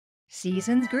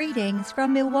Season's greetings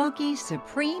from Milwaukee's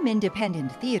supreme independent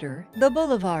theater, the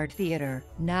Boulevard Theatre,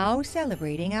 now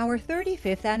celebrating our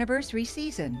 35th anniversary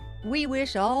season. We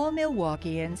wish all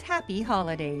Milwaukeeans happy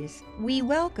holidays. We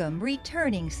welcome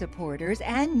returning supporters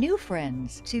and new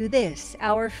friends to this,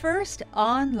 our first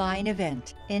online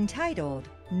event, entitled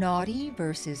Naughty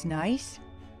versus Nice.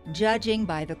 Judging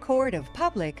by the court of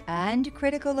public and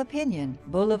critical opinion,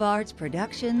 Boulevard's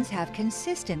productions have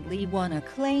consistently won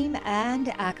acclaim and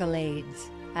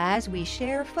accolades. As we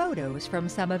share photos from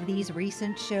some of these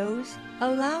recent shows,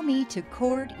 allow me to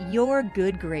court your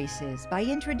good graces by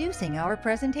introducing our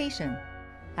presentation.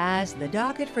 As the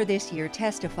docket for this year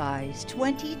testifies,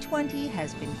 2020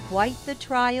 has been quite the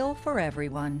trial for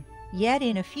everyone. Yet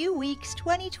in a few weeks,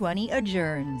 2020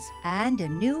 adjourns, and a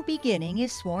new beginning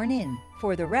is sworn in.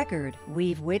 For the record,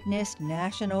 we've witnessed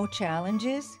national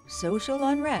challenges, social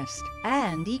unrest,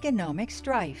 and economic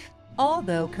strife.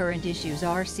 Although current issues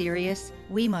are serious,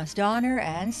 we must honor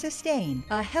and sustain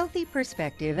a healthy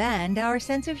perspective and our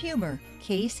sense of humor.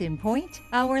 Case in point,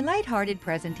 our lighthearted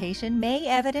presentation may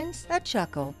evidence a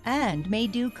chuckle and may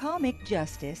do comic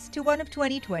justice to one of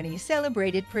 2020's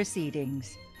celebrated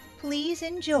proceedings. Please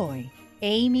enjoy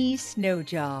Amy's Snow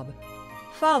Job.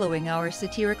 Following our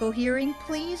satirical hearing,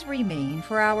 please remain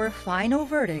for our final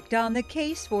verdict on the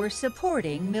case for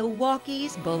supporting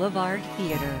Milwaukee's Boulevard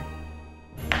Theatre.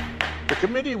 The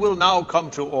committee will now come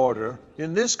to order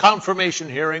in this confirmation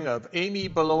hearing of Amy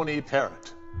Baloney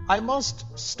Parrott. I must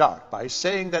start by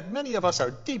saying that many of us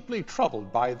are deeply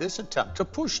troubled by this attempt to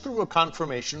push through a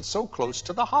confirmation so close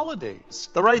to the holidays.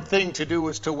 The right thing to do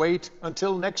is to wait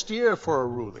until next year for a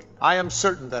ruling. I am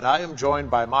certain that I am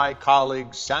joined by my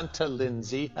colleagues Santa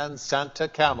Lindsay and Santa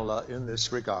Kamala in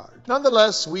this regard.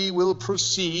 Nonetheless, we will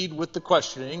proceed with the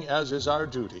questioning, as is our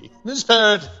duty. Ms.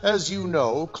 Parrott, as you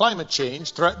know, climate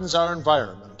change threatens our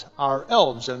environment, our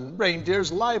elves and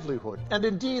reindeer's livelihood, and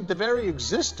indeed the very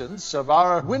existence of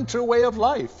our winter way of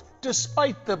life,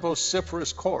 despite the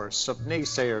vociferous chorus of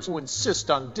naysayers who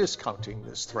insist on discounting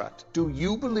this threat. Do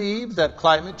you believe that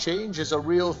climate change is a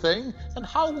real thing, and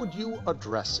how would you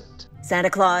address it?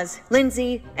 Santa Claus,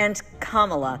 Lindsay, and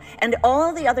Kamala, and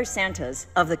all the other Santas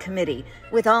of the committee,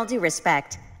 with all due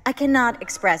respect, I cannot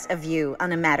express a view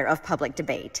on a matter of public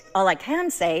debate. All I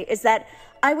can say is that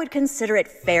I would consider it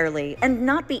fairly and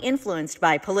not be influenced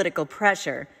by political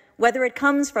pressure, whether it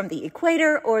comes from the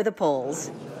equator or the poles.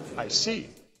 I see.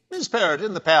 Ms. Parrott,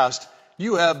 in the past,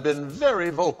 you have been very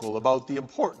vocal about the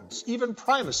importance, even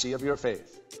primacy, of your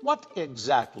faith. What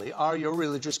exactly are your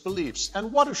religious beliefs,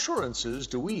 and what assurances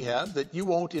do we have that you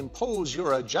won't impose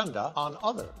your agenda on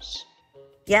others?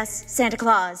 Yes, Santa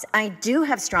Claus, I do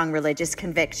have strong religious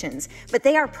convictions, but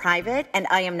they are private and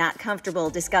I am not comfortable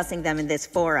discussing them in this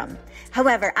forum.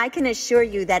 However, I can assure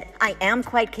you that I am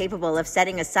quite capable of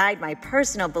setting aside my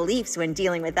personal beliefs when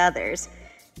dealing with others.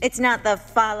 It's not the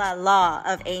fa-la law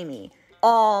of Amy.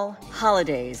 All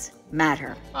holidays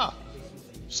matter.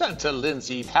 Santa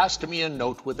Lindsay passed me a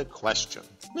note with a question.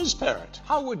 Ms. Parrott,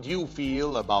 how would you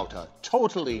feel about a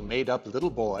totally made-up little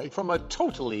boy from a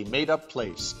totally made-up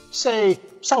place, say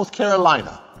South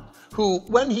Carolina, who,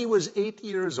 when he was 8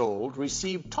 years old,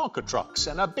 received Tonka trucks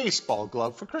and a baseball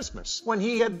glove for Christmas, when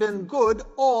he had been good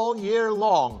all year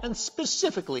long, and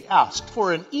specifically asked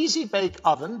for an easy-bake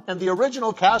oven and the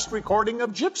original cast recording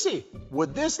of Gypsy?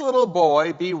 Would this little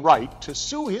boy be right to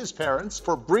sue his parents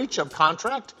for breach of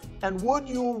contract, and would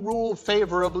you rule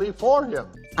favorably for him?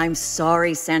 I'm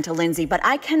sorry, Santa Lindsay, but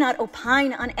I cannot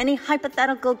opine on any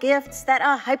hypothetical gifts that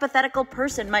a hypothetical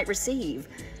person might receive,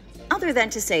 other than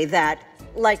to say that,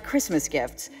 like Christmas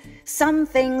gifts, some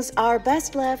things are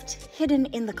best left hidden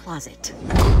in the closet.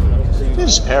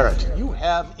 Ms. Parrott, you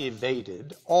have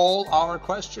evaded all our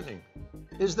questioning.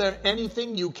 Is there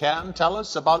anything you can tell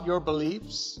us about your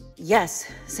beliefs? Yes,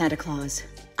 Santa Claus.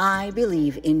 I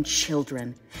believe in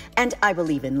children, and I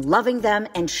believe in loving them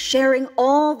and sharing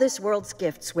all this world's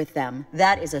gifts with them.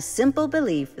 That is a simple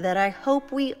belief that I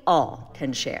hope we all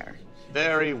can share.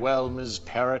 Very well, Ms.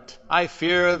 Parrott. I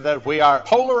fear that we are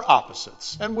polar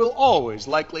opposites and will always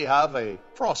likely have a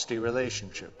frosty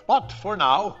relationship. But for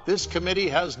now, this committee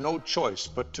has no choice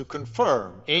but to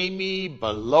confirm Amy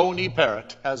Baloney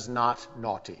Parrott as not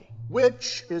naughty,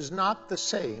 which is not the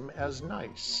same as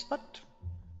nice, but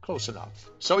close enough.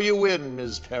 So you win,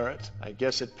 Ms. Parrott. I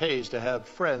guess it pays to have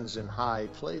friends in high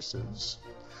places.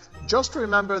 Just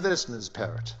remember this, Ms.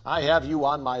 Parrott. I have you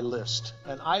on my list,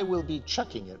 and I will be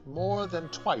checking it more than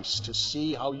twice to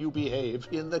see how you behave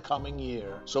in the coming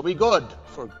year. So be good,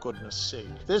 for goodness sake.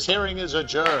 This hearing is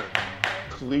adjourned.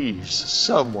 Please,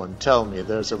 someone tell me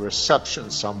there's a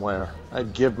reception somewhere.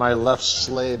 I'd give my left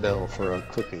sleigh bell for a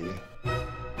cookie.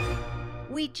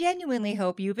 We genuinely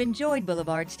hope you've enjoyed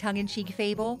Boulevard's tongue-in-cheek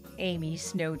fable, Amy's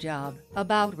Snow Job,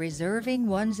 about reserving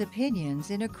one's opinions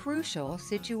in a crucial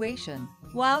situation.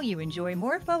 While you enjoy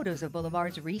more photos of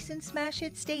Boulevard's recent smash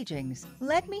hit stagings,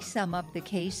 let me sum up the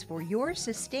case for your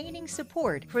sustaining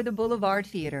support for the Boulevard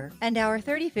Theatre and our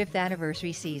 35th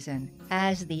anniversary season.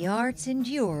 As the arts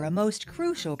endure a most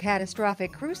crucial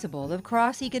catastrophic crucible of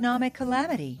cross-economic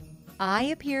calamity, I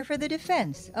appear for the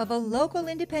defense of a local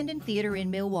independent theater in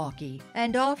Milwaukee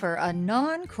and offer a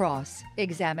non-cross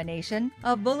examination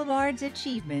of Boulevard's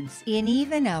achievements in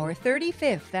even our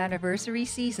 35th anniversary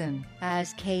season,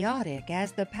 as chaotic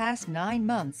as the past 9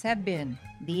 months have been.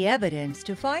 The evidence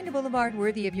to find Boulevard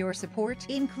worthy of your support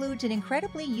includes an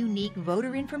incredibly unique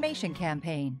voter information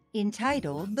campaign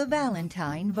entitled The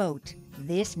Valentine Vote.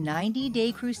 This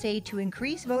 90-day crusade to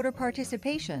increase voter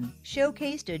participation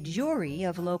showcased a jury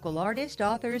of local artists,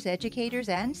 authors, educators,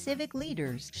 and civic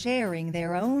leaders sharing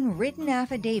their own written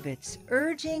affidavits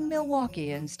urging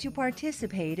Milwaukeeans to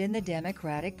participate in the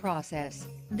democratic process.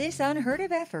 This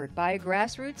unheard-of effort by a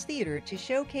grassroots theater to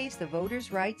showcase the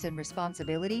voters' rights and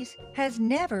responsibilities has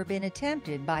never been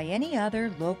attempted by any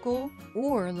other local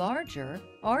or larger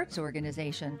arts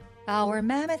organization. Our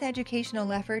mammoth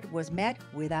educational effort was met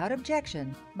without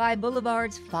objection by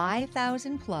Boulevard's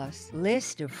 5,000-plus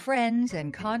list of friends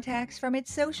and contacts from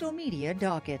its social media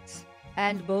dockets.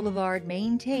 And Boulevard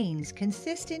maintains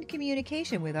consistent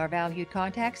communication with our valued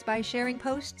contacts by sharing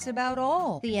posts about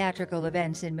all theatrical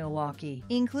events in Milwaukee,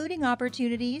 including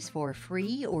opportunities for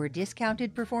free or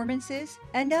discounted performances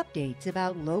and updates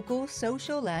about local,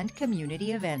 social, and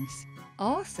community events.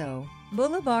 Also,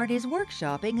 Boulevard is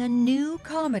workshopping a new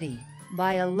comedy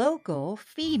by a local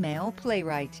female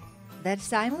playwright that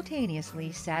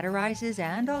simultaneously satirizes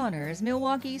and honors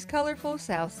Milwaukee's colorful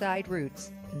South Side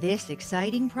roots. This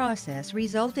exciting process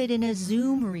resulted in a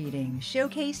Zoom reading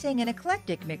showcasing an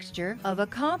eclectic mixture of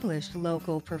accomplished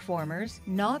local performers,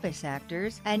 novice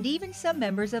actors, and even some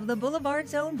members of the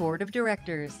Boulevard's own board of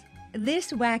directors.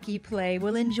 This wacky play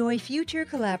will enjoy future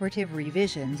collaborative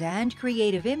revisions and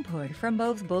creative input from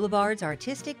both Boulevard's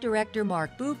artistic director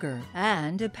Mark Bucher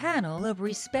and a panel of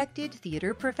respected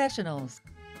theater professionals.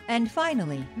 And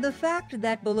finally, the fact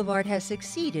that Boulevard has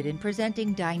succeeded in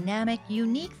presenting dynamic,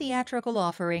 unique theatrical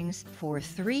offerings for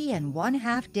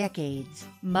 3½ decades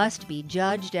must be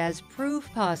judged as proof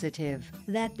positive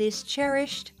that this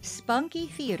cherished, spunky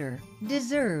theater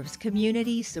deserves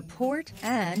community support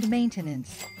and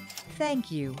maintenance.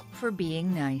 Thank you for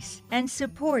being nice and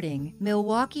supporting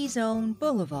Milwaukee's own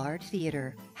Boulevard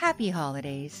Theatre. Happy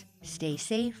holidays. Stay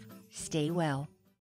safe, stay well.